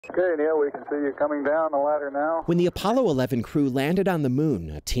Okay, Neil, we can see you coming down the ladder now. When the Apollo 11 crew landed on the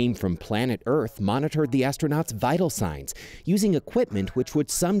moon, a team from planet Earth monitored the astronauts' vital signs using equipment which would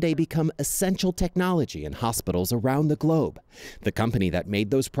someday become essential technology in hospitals around the globe. The company that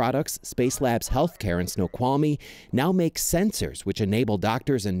made those products, Spacelabs Healthcare in Snoqualmie, now makes sensors which enable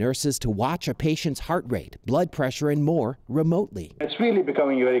doctors and nurses to watch a patient's heart rate, blood pressure, and more remotely. It's really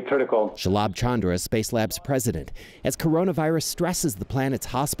becoming very critical. Shalabh Chandra is Spacelabs president. As coronavirus stresses the planet's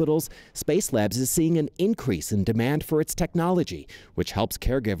hospitals, Spacelabs is seeing an increase in demand for its technology, which helps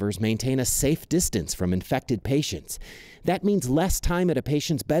caregivers maintain a safe distance from infected patients. That means less time at a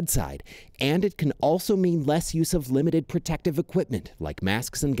patient's bedside, and it can also mean less use of limited protective equipment like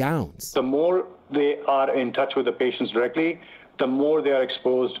masks and gowns. The more they are in touch with the patients directly, the more they are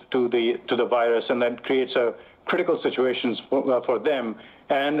exposed to the virus, and that creates a critical situations for them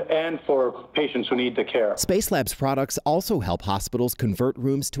and for patients who need the care. Spacelabs products also help hospitals convert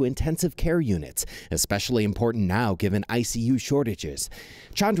rooms to intensive care units, especially important now given ICU shortages.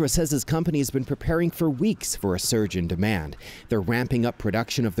 Chandra says his company has been preparing for weeks for a surge in demand. They're ramping up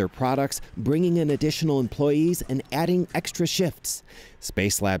production of their products, bringing in additional employees, and adding extra shifts.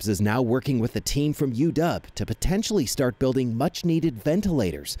 Spacelabs is now working with a team from UW to potentially start building much-needed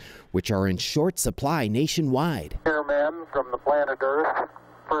ventilators, which are in short supply nationwide. Here, men from the planet Earth.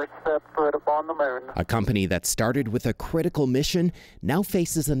 First step foot upon the moon. A company that started with a critical mission now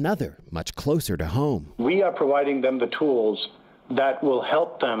faces another, much closer to home. We are providing them the tools that will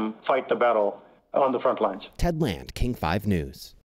help them fight the battle on the front lines. Ted Land, King 5 News.